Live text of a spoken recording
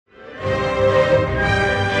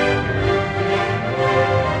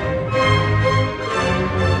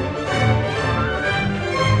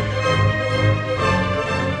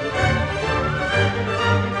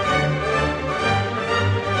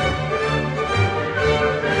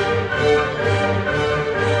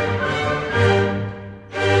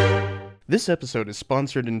This episode is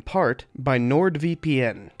sponsored in part by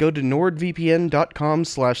NordVPN. Go to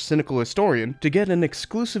nordvpn.com/cynicalhistorian to get an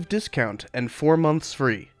exclusive discount and 4 months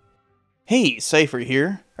free. Hey, Cypher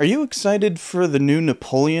here. Are you excited for the new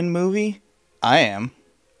Napoleon movie? I am.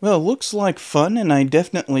 Well, it looks like fun, and I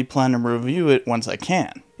definitely plan to review it once I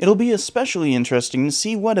can. It'll be especially interesting to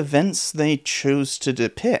see what events they choose to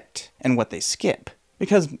depict, and what they skip.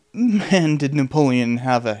 Because, man, did Napoleon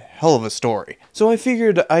have a hell of a story. So I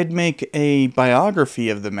figured I'd make a biography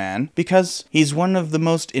of the man, because he's one of the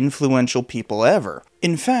most influential people ever.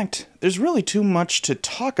 In fact, there's really too much to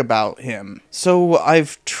talk about him, so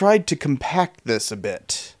I've tried to compact this a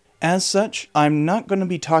bit. As such, I'm not going to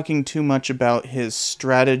be talking too much about his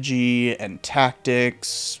strategy and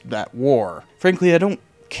tactics at war. Frankly, I don't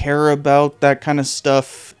care about that kind of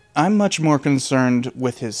stuff. I'm much more concerned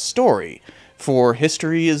with his story. For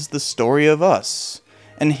history is the story of us,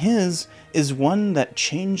 and his is one that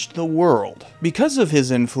changed the world. Because of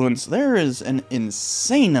his influence, there is an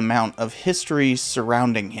insane amount of history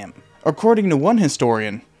surrounding him. According to one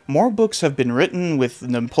historian, more books have been written with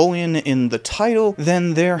Napoleon in the title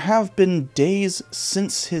than there have been days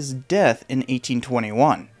since his death in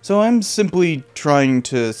 1821. So I'm simply trying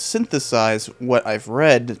to synthesize what I've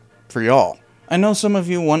read for y'all. I know some of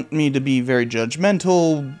you want me to be very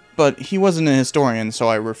judgmental, but he wasn't a historian, so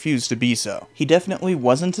I refuse to be so. He definitely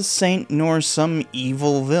wasn't a saint nor some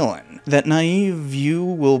evil villain. That naive view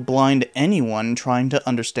will blind anyone trying to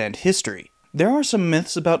understand history. There are some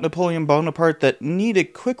myths about Napoleon Bonaparte that need a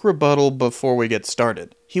quick rebuttal before we get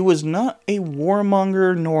started. He was not a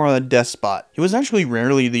warmonger nor a despot. He was actually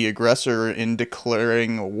rarely the aggressor in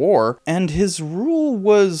declaring a war, and his rule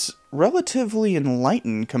was relatively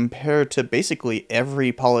enlightened compared to basically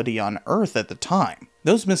every polity on Earth at the time.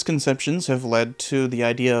 Those misconceptions have led to the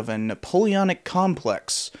idea of a Napoleonic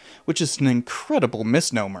complex, which is an incredible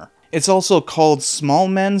misnomer. It's also called small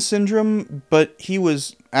man syndrome, but he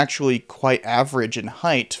was actually quite average in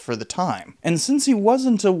height for the time. And since he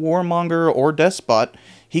wasn't a warmonger or despot,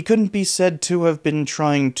 he couldn't be said to have been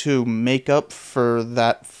trying to make up for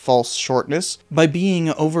that false shortness by being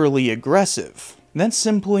overly aggressive. That's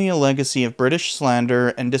simply a legacy of British slander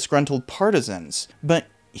and disgruntled partisans, but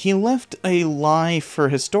he left a lie for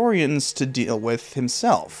historians to deal with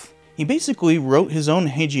himself. He basically wrote his own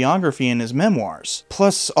hagiography in his memoirs,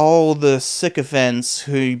 plus all the sycophants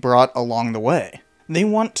he brought along the way. They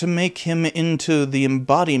want to make him into the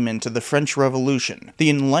embodiment of the French Revolution, the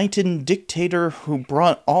enlightened dictator who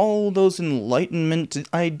brought all those Enlightenment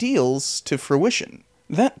ideals to fruition.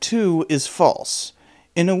 That too is false.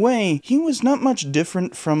 In a way, he was not much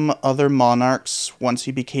different from other monarchs once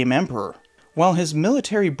he became emperor. While his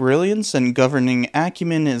military brilliance and governing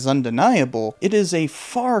acumen is undeniable, it is a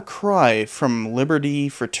far cry from liberty,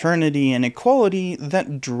 fraternity, and equality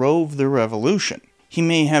that drove the revolution. He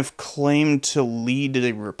may have claimed to lead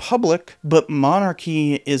a republic, but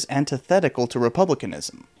monarchy is antithetical to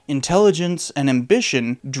republicanism. Intelligence and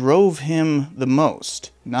ambition drove him the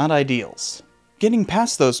most, not ideals. Getting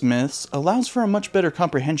past those myths allows for a much better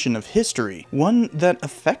comprehension of history, one that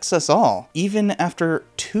affects us all, even after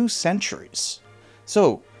 2 centuries.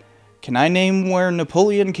 So, can I name where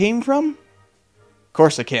Napoleon came from? Of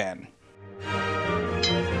course I can.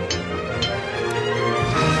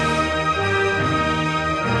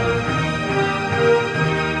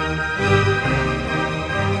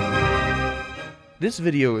 This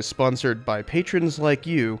video is sponsored by patrons like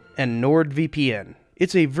you and NordVPN.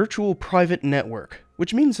 It's a virtual private network,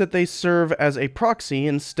 which means that they serve as a proxy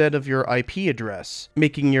instead of your IP address,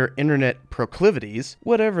 making your internet proclivities,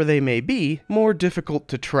 whatever they may be, more difficult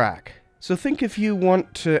to track. So think if you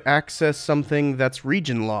want to access something that's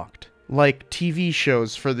region-locked, like TV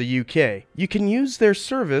shows for the UK. You can use their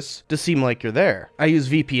service to seem like you're there. I use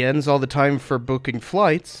VPNs all the time for booking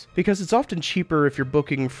flights, because it's often cheaper if you're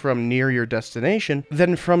booking from near your destination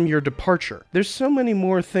than from your departure. There's so many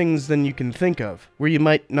more things than you can think of, where you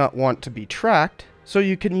might not want to be tracked, so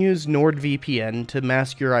you can use NordVPN to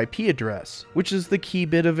mask your IP address, which is the key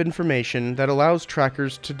bit of information that allows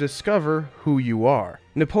trackers to discover who you are.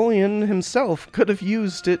 Napoleon himself could have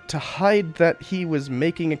used it to hide that he was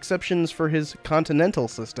making exceptions for his continental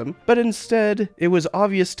system, but instead, it was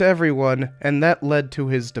obvious to everyone, and that led to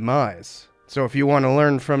his demise. So if you want to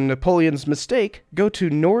learn from Napoleon's mistake, go to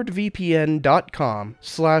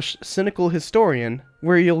nordvpn.com/cynicalhistorian,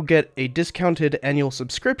 where you'll get a discounted annual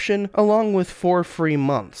subscription along with 4 free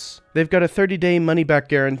months. They've got a 30-day money-back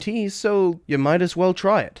guarantee, so you might as well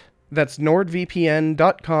try it. That's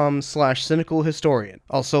nordvpn.com/cynicalhistorian,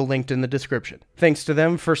 also linked in the description. Thanks to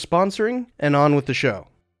them for sponsoring, and on with the show.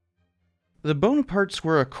 The Bonapartes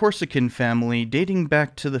were a Corsican family dating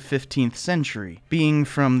back to the 15th century, being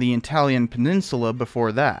from the Italian peninsula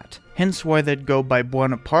before that, hence why they'd go by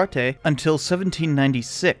Buonaparte until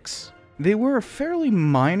 1796. They were fairly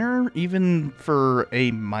minor, even for a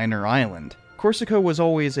minor island. Corsica was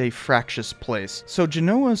always a fractious place, so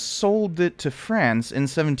Genoa sold it to France in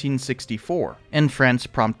 1764, and France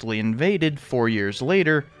promptly invaded 4 years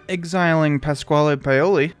later, exiling Pasquale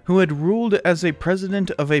Paoli, who had ruled as a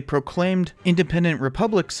president of a proclaimed independent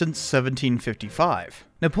republic since 1755.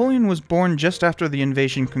 Napoleon was born just after the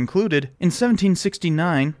invasion concluded in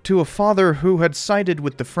 1769 to a father who had sided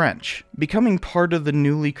with the French, becoming part of the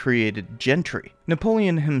newly created gentry.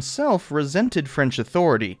 Napoleon himself resented French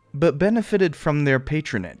authority, but benefited from their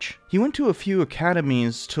patronage. He went to a few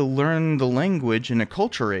academies to learn the language and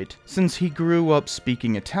acculturate, since he grew up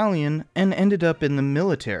speaking Italian and ended up in the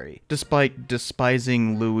military, despite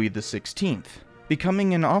despising Louis XVI,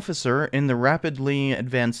 becoming an officer in the rapidly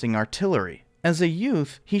advancing artillery. As a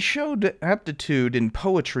youth, he showed aptitude in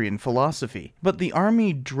poetry and philosophy, but the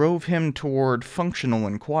army drove him toward functional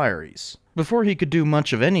inquiries. Before he could do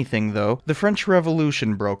much of anything, though, the French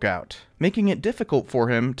Revolution broke out, making it difficult for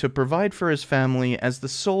him to provide for his family as the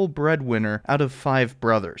sole breadwinner out of 5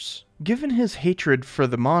 brothers. Given his hatred for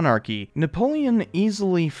the monarchy, Napoleon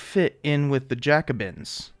easily fit in with the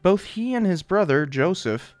Jacobins. Both he and his brother,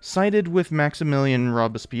 Joseph, sided with Maximilien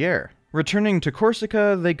Robespierre. Returning to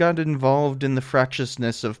Corsica, they got involved in the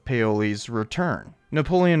fractiousness of Paoli's return.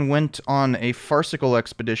 Napoleon went on a farcical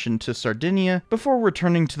expedition to Sardinia before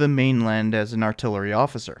returning to the mainland as an artillery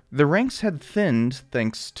officer. The ranks had thinned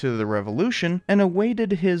thanks to the revolution and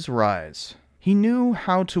awaited his rise. He knew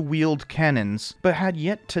how to wield cannons, but had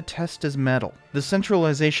yet to test his mettle. The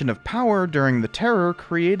centralization of power during the Terror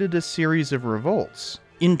created a series of revolts.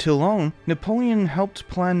 In Toulon, Napoleon helped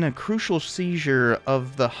plan a crucial seizure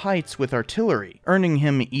of the heights with artillery, earning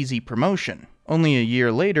him easy promotion. Only a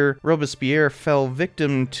year later, Robespierre fell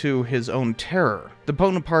victim to his own terror. The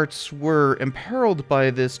Bonapartes were imperiled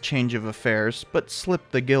by this change of affairs, but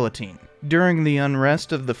slipped the guillotine. During the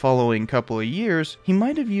unrest of the following couple of years, he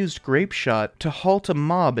might have used grape shot to halt a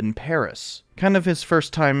mob in Paris, kind of his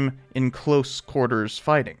first time in close quarters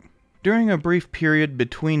fighting. During a brief period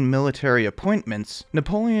between military appointments,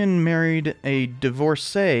 Napoleon married a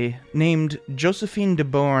divorcee named Josephine de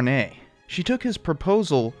Beauharnais. She took his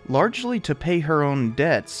proposal largely to pay her own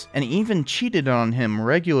debts and even cheated on him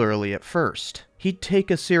regularly at first. He'd take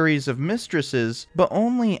a series of mistresses, but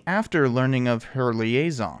only after learning of her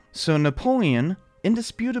liaison. So Napoleon,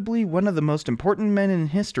 indisputably one of the most important men in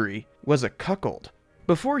history, was a cuckold.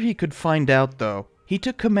 Before he could find out, though, he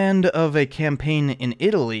took command of a campaign in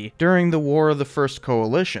Italy during the War of the First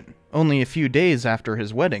Coalition, only a few days after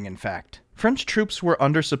his wedding, in fact. French troops were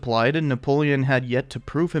undersupplied and Napoleon had yet to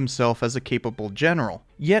prove himself as a capable general.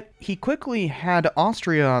 Yet, he quickly had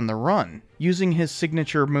Austria on the run, using his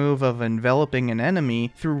signature move of enveloping an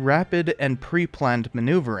enemy through rapid and pre-planned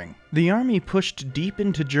maneuvering. The army pushed deep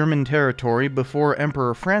into German territory before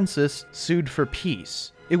Emperor Francis sued for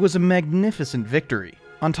peace. It was a magnificent victory.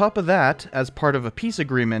 On top of that, as part of a peace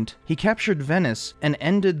agreement, he captured Venice and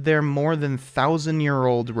ended their more than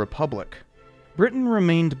 1,000-year-old republic. Britain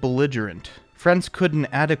remained belligerent. France couldn't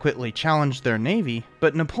adequately challenge their navy,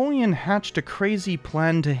 but Napoleon hatched a crazy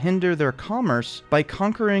plan to hinder their commerce by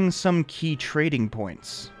conquering some key trading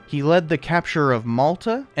points. He led the capture of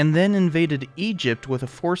Malta, and then invaded Egypt with a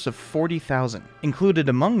force of 40,000. Included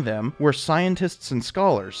among them were scientists and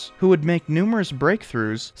scholars, who would make numerous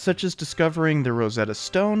breakthroughs, such as discovering the Rosetta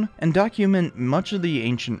Stone, and document much of the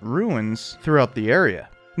ancient ruins throughout the area.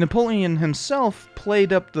 Napoleon himself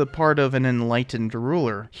played up the part of an enlightened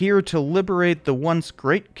ruler, here to liberate the once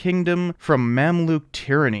great kingdom from Mamluk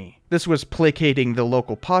tyranny. This was placating the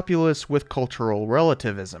local populace with cultural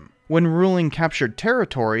relativism. When ruling captured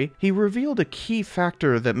territory, he revealed a key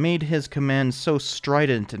factor that made his command so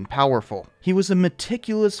strident and powerful. He was a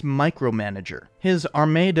meticulous micromanager. His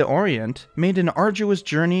Armée d'Orient made an arduous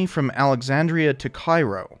journey from Alexandria to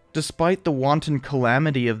Cairo. Despite the wanton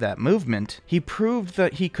calamity of that movement, he proved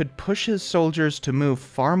that he could push his soldiers to move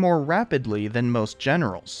far more rapidly than most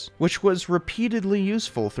generals, which was repeatedly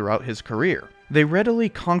useful throughout his career. They readily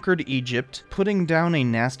conquered Egypt, putting down a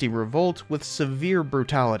nasty revolt with severe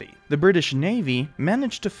brutality. The British Navy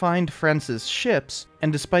managed to find France's ships,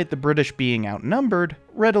 and despite the British being outnumbered,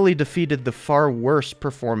 readily defeated the far worse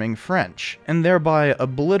performing French, and thereby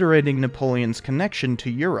obliterating Napoleon's connection to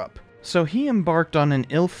Europe. So he embarked on an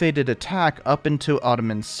ill-fated attack up into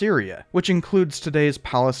Ottoman Syria, which includes today's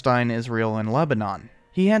Palestine, Israel, and Lebanon.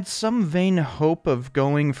 He had some vain hope of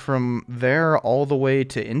going from there all the way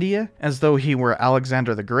to India, as though he were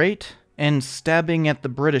Alexander the Great, and stabbing at the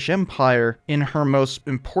British Empire in her most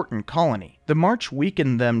important colony. The march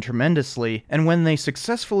weakened them tremendously, and when they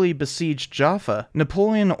successfully besieged Jaffa,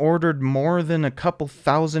 Napoleon ordered more than a couple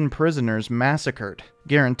thousand prisoners massacred,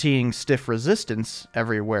 guaranteeing stiff resistance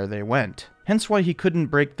everywhere they went. Hence why he couldn't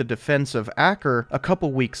break the defense of Acre a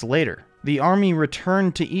couple weeks later. The army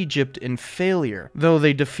returned to Egypt in failure, though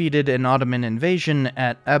they defeated an Ottoman invasion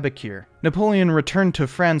at Abukir. Napoleon returned to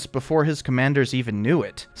France before his commanders even knew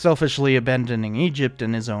it, selfishly abandoning Egypt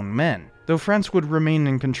and his own men, though France would remain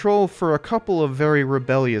in control for a couple of very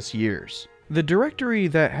rebellious years. The Directory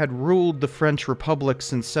that had ruled the French Republic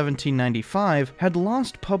since 1795 had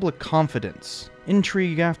lost public confidence.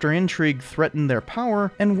 Intrigue after intrigue threatened their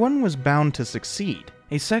power, and one was bound to succeed.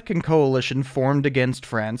 A second coalition formed against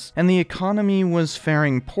France, and the economy was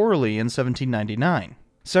faring poorly in 1799.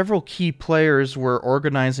 Several key players were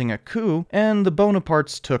organizing a coup, and the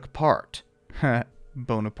Bonapartes took part.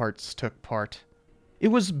 Bonapartes took part. It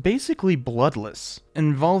was basically bloodless,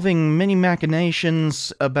 involving many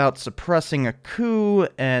machinations about suppressing a coup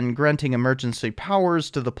and granting emergency powers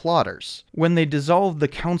to the plotters. When they dissolved the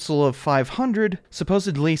Council of 500,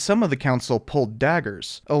 supposedly some of the council pulled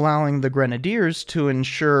daggers, allowing the grenadiers to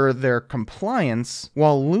ensure their compliance,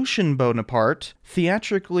 while Lucien Bonaparte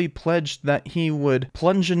theatrically pledged that he would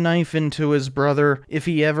plunge a knife into his brother if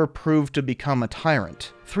he ever proved to become a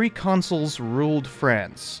tyrant. 3 consuls ruled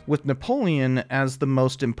France, with Napoleon as the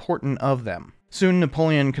most important of them. Soon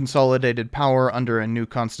Napoleon consolidated power under a new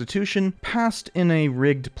constitution, passed in a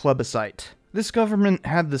rigged plebiscite. This government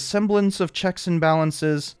had the semblance of checks and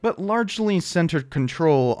balances, but largely centered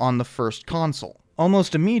control on the First Consul.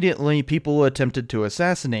 Almost immediately, people attempted to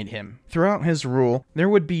assassinate him. Throughout his rule, there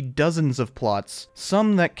would be dozens of plots,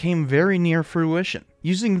 some that came very near fruition.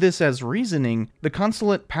 Using this as reasoning, the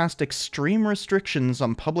consulate passed extreme restrictions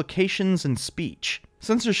on publications and speech.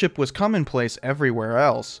 Censorship was commonplace everywhere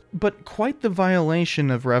else, but quite the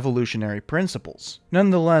violation of revolutionary principles.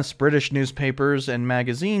 Nonetheless, British newspapers and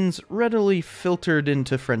magazines readily filtered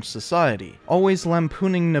into French society, always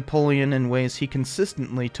lampooning Napoleon in ways he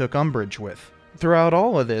consistently took umbrage with. Throughout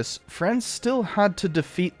all of this, France still had to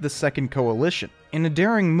defeat the Second Coalition. In a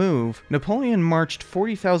daring move, Napoleon marched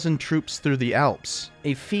 40,000 troops through the Alps,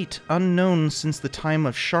 a feat unknown since the time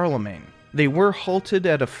of Charlemagne. They were halted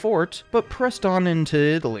at a fort, but pressed on into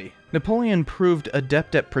Italy. Napoleon proved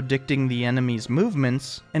adept at predicting the enemy's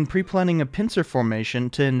movements and pre-planning a pincer formation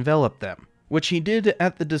to envelop them, which he did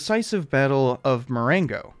at the decisive Battle of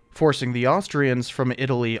Marengo, forcing the Austrians from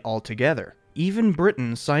Italy altogether. Even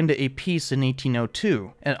Britain signed a peace in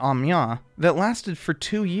 1802 at Amiens that lasted for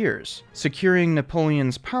 2 years, securing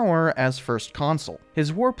Napoleon's power as First Consul.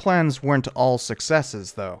 His war plans weren't all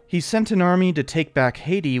successes, though. He sent an army to take back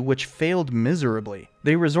Haiti, which failed miserably.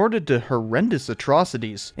 They resorted to horrendous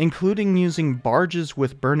atrocities, including using barges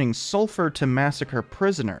with burning sulfur to massacre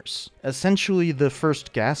prisoners, essentially the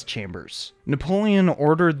first gas chambers. Napoleon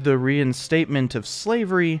ordered the reinstatement of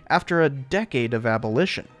slavery after a decade of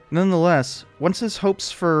abolition. Nonetheless, once his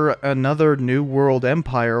hopes for another New World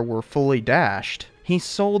empire were fully dashed, he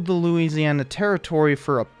sold the Louisiana Territory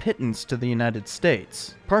for a pittance to the United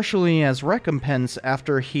States, partially as recompense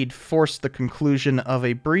after he'd forced the conclusion of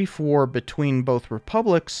a brief war between both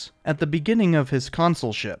republics at the beginning of his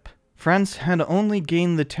consulship. France had only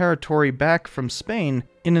gained the territory back from Spain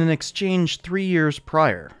in an exchange 3 years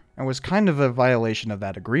prior, and was kind of a violation of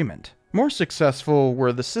that agreement. More successful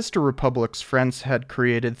were the sister republics France had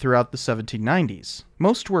created throughout the 1790s.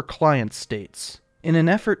 Most were client states. In an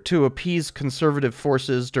effort to appease conservative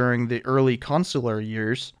forces during the early consular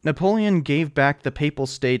years, Napoleon gave back the papal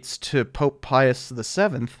states to Pope Pius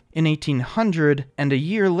VII in 1800, and a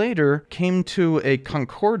year later came to a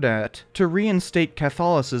concordat to reinstate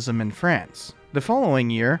Catholicism in France. The following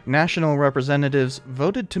year, national representatives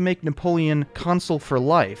voted to make Napoleon consul for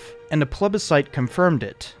life, and a plebiscite confirmed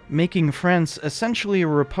it, making France essentially a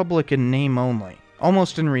republic in name only.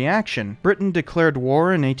 Almost in reaction, Britain declared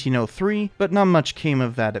war in 1803, but not much came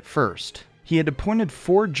of that at first. He had appointed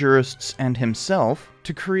 4 jurists and himself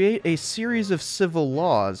to create a series of civil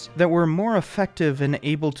laws that were more effective and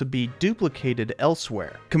able to be duplicated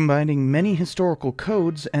elsewhere, combining many historical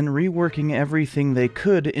codes and reworking everything they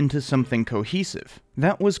could into something cohesive.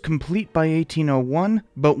 That was complete by 1801,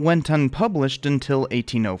 but went unpublished until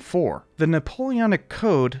 1804. The Napoleonic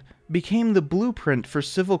Code became the blueprint for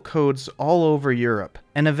civil codes all over Europe,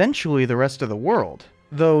 and eventually the rest of the world,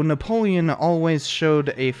 though Napoleon always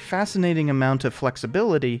showed a fascinating amount of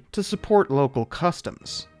flexibility to support local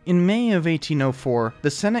customs. In May of 1804, the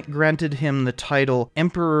Senate granted him the title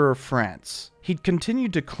Emperor of France. He'd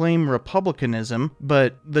continued to claim republicanism,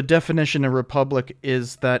 but the definition of republic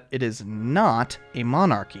is that it is not a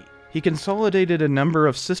monarchy. He consolidated a number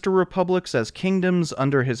of sister republics as kingdoms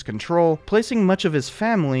under his control, placing much of his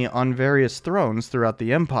family on various thrones throughout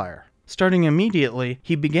the empire. Starting immediately,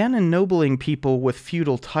 he began ennobling people with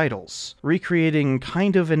feudal titles, recreating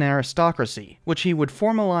kind of an aristocracy, which he would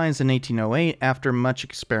formalize in 1808 after much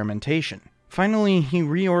experimentation. Finally, he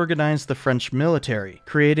reorganized the French military,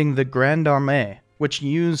 creating the Grande Armée, which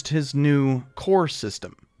used his new corps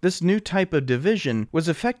system. This new type of division was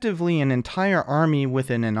effectively an entire army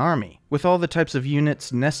within an army, with all the types of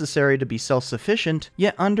units necessary to be self-sufficient,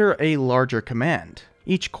 yet under a larger command.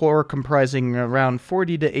 Each corps comprising around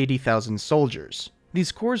 40 to 80,000 soldiers.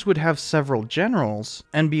 These corps would have several generals,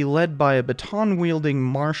 and be led by a baton-wielding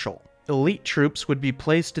marshal. Elite troops would be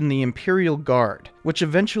placed in the Imperial Guard, which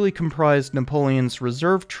eventually comprised Napoleon's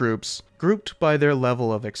reserve troops, grouped by their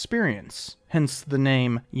level of experience, hence the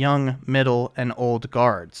name Young, Middle, and Old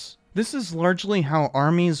Guards. This is largely how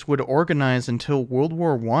armies would organize until World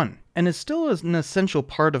War I, and is still an essential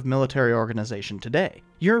part of military organization today.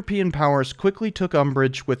 European powers quickly took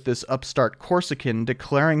umbrage with this upstart Corsican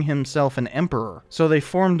declaring himself an emperor, so they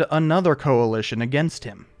formed another coalition against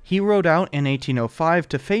him. He rode out in 1805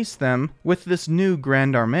 to face them with this new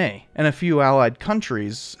Grande Armée, and a few allied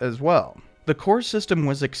countries as well. The corps system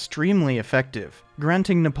was extremely effective,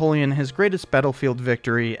 granting Napoleon his greatest battlefield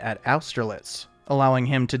victory at Austerlitz, allowing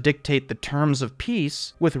him to dictate the terms of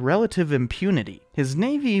peace with relative impunity. His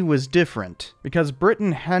navy was different, because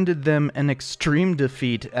Britain handed them an extreme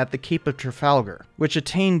defeat at the Cape of Trafalgar, which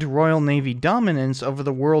attained Royal Navy dominance over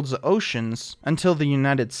the world's oceans until the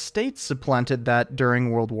United States supplanted that during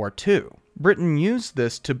World War II. Britain used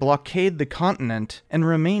this to blockade the continent and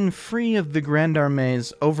remain free of the Grande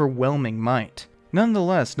Armée's overwhelming might.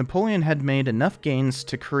 Nonetheless, Napoleon had made enough gains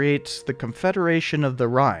to create the Confederation of the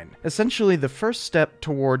Rhine, essentially the first step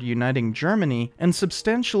toward uniting Germany and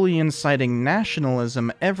substantially inciting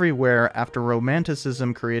nationalism everywhere after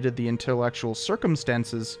Romanticism created the intellectual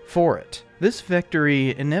circumstances for it. This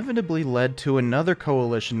victory inevitably led to another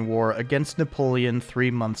coalition war against Napoleon 3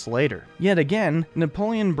 months later. Yet again,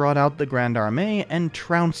 Napoleon brought out the Grande Armée and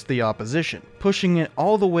trounced the opposition, pushing it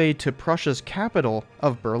all the way to Prussia's capital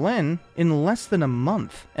of Berlin in less than a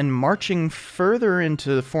month, and marching further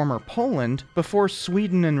into former Poland before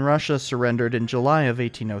Sweden and Russia surrendered in July of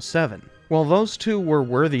 1807. While those two were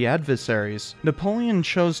worthy adversaries, Napoleon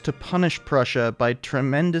chose to punish Prussia by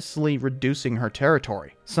tremendously reducing her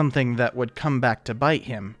territory, something that would come back to bite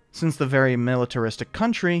him, since the very militaristic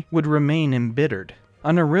country would remain embittered.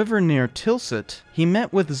 On a river near Tilsit, he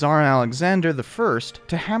met with Tsar Alexander I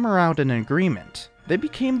to hammer out an agreement. They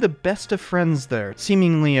became the best of friends there,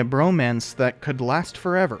 seemingly a bromance that could last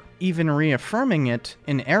forever, even reaffirming it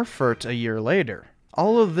in Erfurt a year later.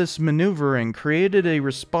 All of this maneuvering created a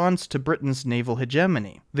response to Britain's naval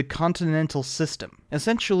hegemony, the continental system.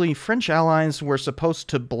 Essentially, French allies were supposed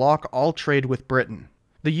to block all trade with Britain.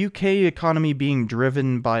 The UK economy being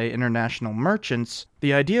driven by international merchants,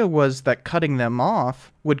 the idea was that cutting them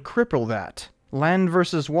off would cripple that. Land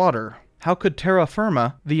versus water. How could terra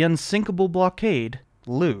firma, the unsinkable blockade,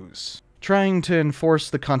 lose? Trying to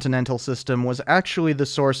enforce the continental system was actually the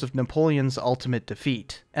source of Napoleon's ultimate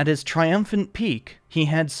defeat. At his triumphant peak, he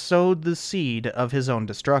had sowed the seed of his own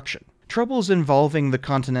destruction. Troubles involving the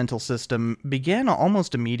continental system began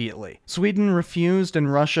almost immediately. Sweden refused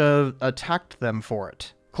and Russia attacked them for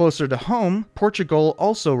it. Closer to home, Portugal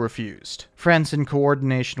also refused. France, in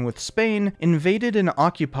coordination with Spain, invaded and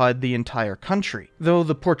occupied the entire country, though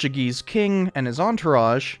the Portuguese king and his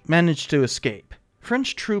entourage managed to escape.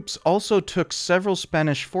 French troops also took several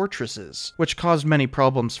Spanish fortresses, which caused many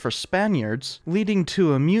problems for Spaniards, leading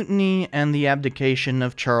to a mutiny and the abdication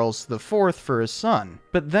of Charles IV for his son.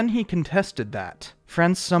 But then he contested that.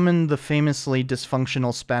 France summoned the famously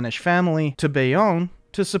dysfunctional Spanish family to Bayonne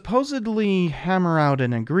to supposedly hammer out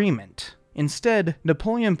an agreement. Instead,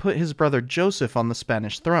 Napoleon put his brother Joseph on the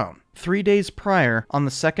Spanish throne. 3 days prior, on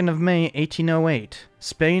the 2nd of May 1808,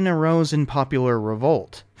 Spain arose in popular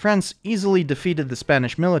revolt. France easily defeated the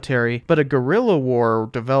Spanish military, but a guerrilla war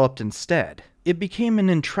developed instead. It became an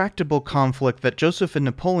intractable conflict that Joseph and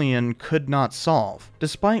Napoleon could not solve,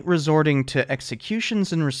 despite resorting to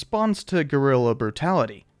executions in response to guerrilla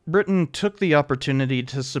brutality. Britain took the opportunity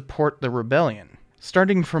to support the rebellion.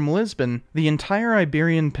 Starting from Lisbon, the entire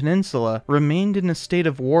Iberian Peninsula remained in a state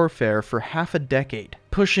of warfare for half a decade,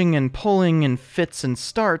 pushing and pulling in fits and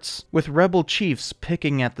starts, with rebel chiefs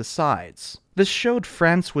picking at the sides. This showed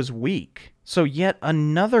France was weak. So yet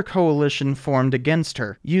another coalition formed against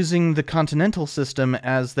her, using the continental system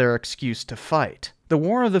as their excuse to fight. The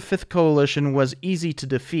War of the Fifth Coalition was easy to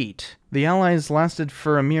defeat. The Allies lasted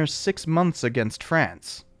for a mere 6 months against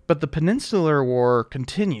France. But the Peninsular War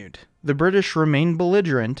continued. The British remained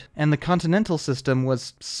belligerent, and the continental system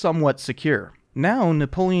was somewhat secure. Now,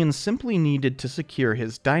 Napoleon simply needed to secure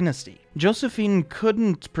his dynasty. Josephine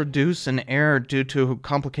couldn't produce an heir due to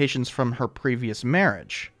complications from her previous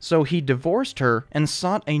marriage, so he divorced her and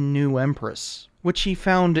sought a new empress, which he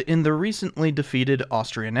found in the recently defeated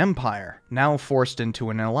Austrian Empire, now forced into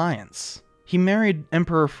an alliance. He married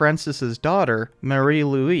Emperor Francis's daughter,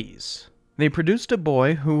 Marie-Louise. They produced a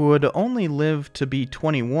boy who would only live to be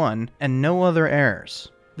 21 and no other heirs.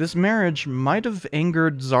 This marriage might have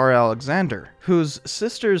angered Tsar Alexander, whose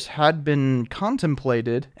sisters had been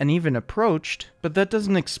contemplated and even approached, but that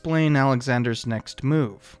doesn't explain Alexander's next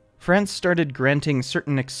move. France started granting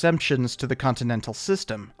certain exemptions to the continental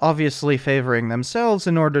system, obviously favoring themselves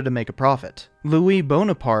in order to make a profit. Louis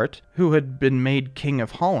Bonaparte, who had been made King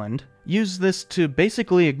of Holland, used this to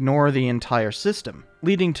basically ignore the entire system,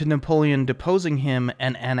 leading to Napoleon deposing him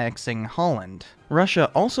and annexing Holland.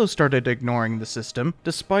 Russia also started ignoring the system,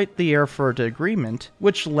 despite the Errata Agreement,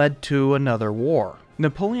 which led to another war.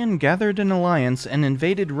 Napoleon gathered an alliance and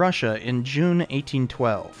invaded Russia in June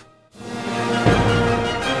 1812.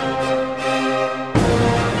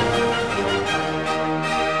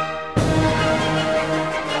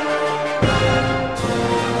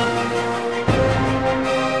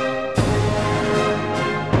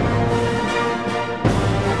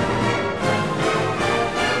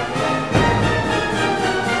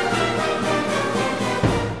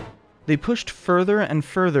 They pushed further and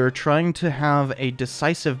further, trying to have a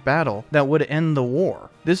decisive battle that would end the war.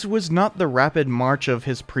 This was not the rapid march of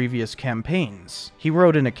his previous campaigns. He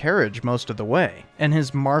rode in a carriage most of the way, and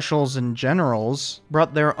his marshals and generals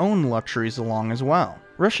brought their own luxuries along as well.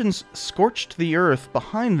 Russians scorched the earth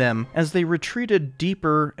behind them as they retreated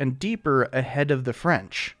deeper and deeper ahead of the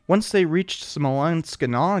French. Once they reached Smolensk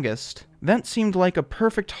in August, that seemed like a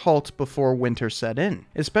perfect halt before winter set in,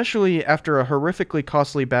 especially after a horrifically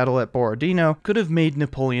costly battle at Borodino could have made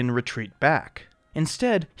Napoleon retreat back.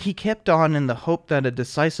 Instead, he kept on in the hope that a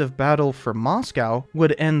decisive battle for Moscow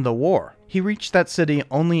would end the war. He reached that city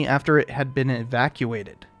only after it had been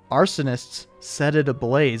evacuated. Arsonists set it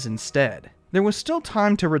ablaze instead. There was still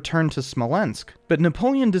time to return to Smolensk, but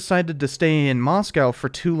Napoleon decided to stay in Moscow for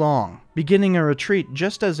too long, beginning a retreat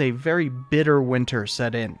just as a very bitter winter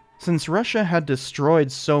set in. Since Russia had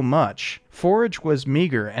destroyed so much, forage was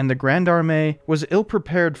meager and the Grand Armée was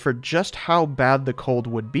ill-prepared for just how bad the cold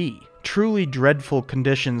would be. Truly dreadful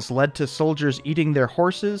conditions led to soldiers eating their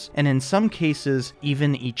horses and in some cases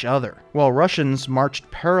even each other, while Russians marched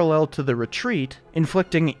parallel to the retreat,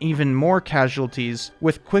 inflicting even more casualties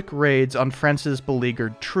with quick raids on France's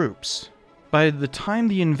beleaguered troops. By the time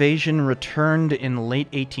the invasion returned in late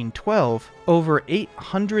 1812, over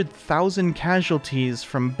 800,000 casualties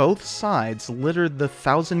from both sides littered the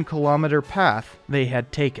 1,000-kilometer path they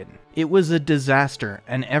had taken. It was a disaster,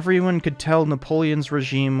 and everyone could tell Napoleon's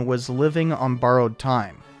regime was living on borrowed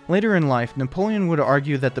time. Later in life, Napoleon would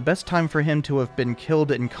argue that the best time for him to have been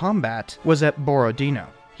killed in combat was at Borodino.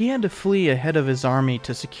 He had to flee ahead of his army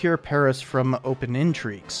to secure Paris from open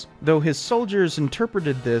intrigues, though his soldiers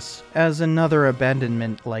interpreted this as another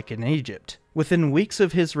abandonment like in Egypt. Within weeks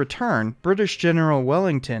of his return, British General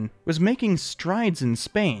Wellington was making strides in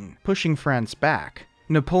Spain, pushing France back.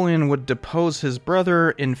 Napoleon would depose his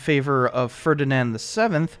brother in favor of Ferdinand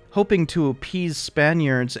VII, hoping to appease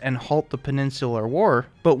Spaniards and halt the Peninsular War,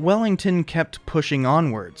 but Wellington kept pushing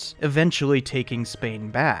onwards, eventually taking Spain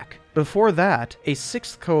back. Before that, a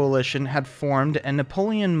sixth coalition had formed and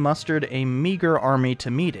Napoleon mustered a meager army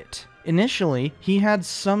to meet it. Initially, he had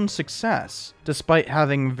some success, despite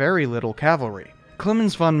having very little cavalry.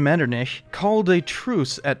 Clemens von Metternich called a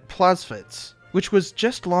truce at Plaswitz, which was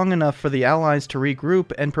just long enough for the Allies to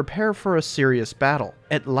regroup and prepare for a serious battle.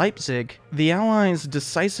 At Leipzig, the Allies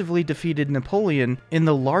decisively defeated Napoleon in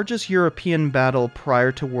the largest European battle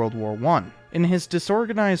prior to World War I. In his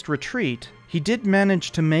disorganized retreat, he did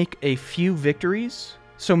manage to make a few victories,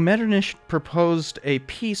 so Metternich proposed a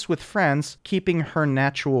peace with France, keeping her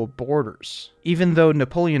natural borders. Even though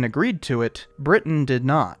Napoleon agreed to it, Britain did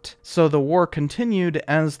not, so the war continued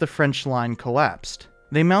as the French line collapsed.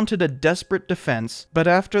 They mounted a desperate defense, but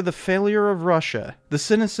after the failure of Russia, the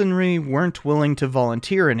citizenry weren't willing to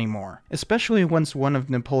volunteer anymore, especially once one of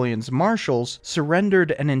Napoleon's marshals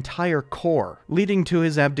surrendered an entire corps, leading to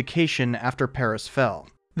his abdication after Paris fell.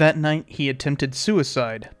 That night, he attempted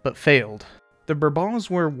suicide, but failed. The Bourbons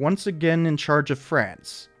were once again in charge of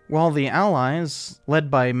France, While the Allies,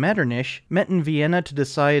 led by Metternich, met in Vienna to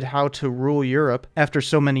decide how to rule Europe after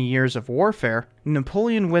so many years of warfare,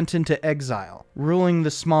 Napoleon went into exile, ruling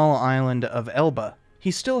the small island of Elba.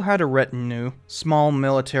 He still had a retinue, small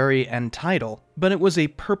military, and title, but it was a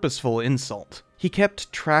purposeful insult. He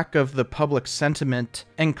kept track of the public sentiment,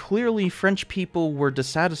 and clearly French people were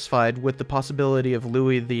dissatisfied with the possibility of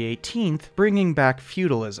Louis XVIII bringing back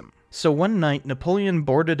feudalism. So one night, Napoleon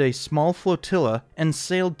boarded a small flotilla and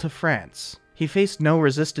sailed to France. He faced no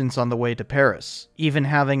resistance on the way to Paris, even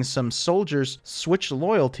having some soldiers switch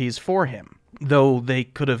loyalties for him, though they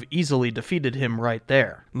could have easily defeated him right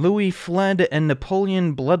there. Louis fled and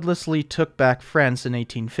Napoleon bloodlessly took back France in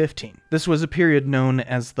 1815. This was a period known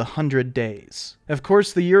as the 100 Days. Of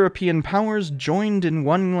course, the European powers joined in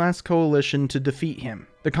one last coalition to defeat him.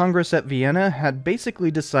 The Congress at Vienna had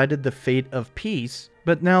basically decided the fate of peace,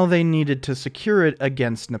 but now they needed to secure it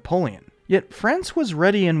against Napoleon. Yet France was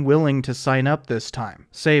ready and willing to sign up this time,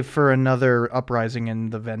 save for another uprising in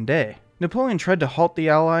the Vendée. Napoleon tried to halt the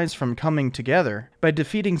Allies from coming together by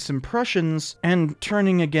defeating some Prussians and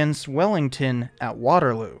turning against Wellington at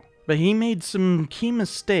Waterloo. But he made some key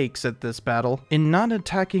mistakes at this battle in not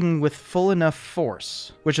attacking with full enough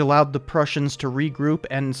force, which allowed the Prussians to regroup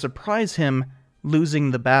and surprise him, losing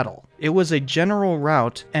the battle. It was a general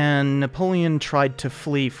rout, and Napoleon tried to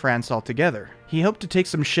flee France altogether. He hoped to take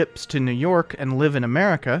some ships to New York and live in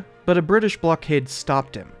America, but a British blockade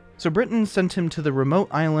stopped him. So Britain sent him to the remote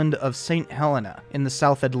island of St. Helena in the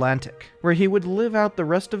South Atlantic, where he would live out the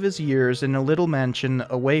rest of his years in a little mansion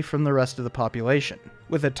away from the rest of the population,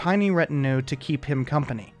 with a tiny retinue to keep him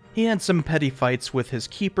company. He had some petty fights with his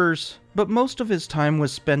keepers, but most of his time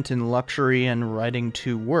was spent in luxury and writing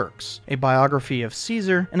 2 works, a biography of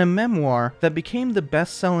Caesar and a memoir that became the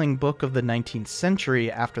best-selling book of the 19th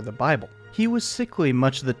century after the Bible. He was sickly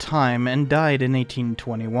much of the time and died in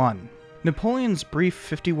 1821. Napoleon's brief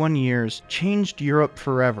 51 years changed Europe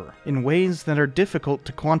forever in ways that are difficult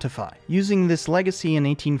to quantify. Using this legacy in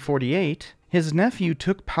 1848, his nephew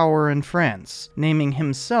took power in France, naming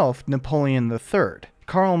himself Napoleon III.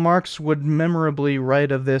 Karl Marx would memorably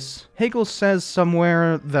write of this. Hegel says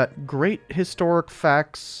somewhere that great historic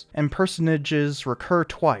facts and personages recur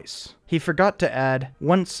twice. He forgot to add,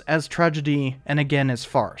 once as tragedy and again as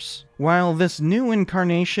farce. While this new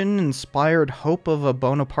incarnation inspired hope of a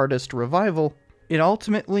Bonapartist revival, it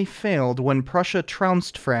ultimately failed when Prussia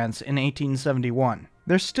trounced France in 1871.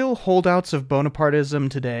 There's still holdouts of Bonapartism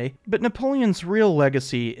today, but Napoleon's real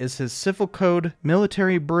legacy is his civil code,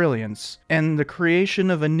 military brilliance, and the creation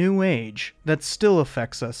of a new age that still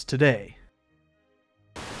affects us today.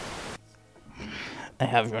 I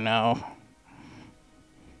have you now.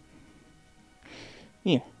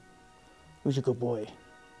 Here. Who's a good boy?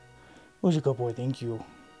 Who's a good boy? Thank you.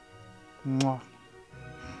 Mwah.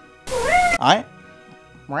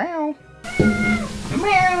 Meow. Meow.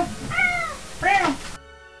 Meow.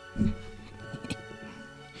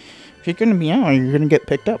 If you're gonna meow, you're gonna get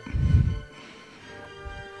picked up.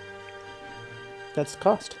 That's the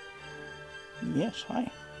cost. Yes, hi.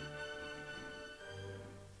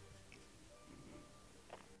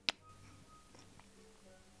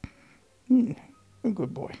 A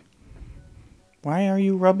good boy. Why are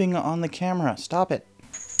you rubbing on the camera? Stop it.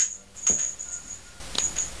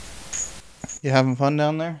 You having fun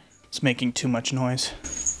down there? It's making too much noise.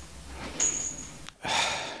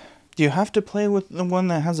 Do you have to play with the one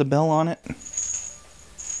that has a bell on it?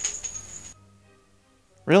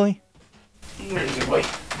 Really? There's a good boy.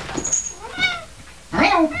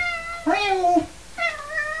 Meow. Meow.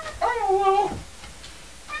 Meow.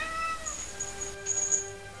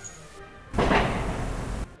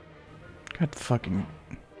 God fucking...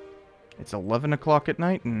 It's 11 o'clock at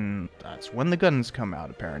night, and that's when the guns come out,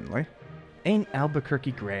 apparently. Ain't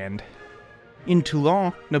Albuquerque grand? In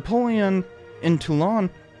Toulon, Napoleon... Toulon?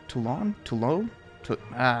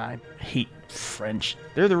 I hate French.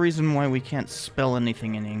 They're the reason why we can't spell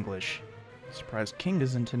anything in English. Surprised King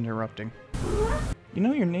isn't interrupting. You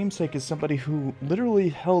know your namesake is somebody who literally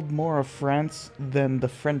held more of France than the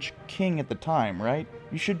French king at the time, right?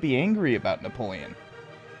 You should be angry about Napoleon.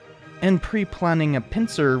 And pre-planning a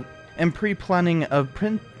pincer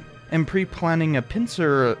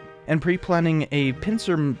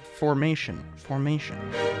formation.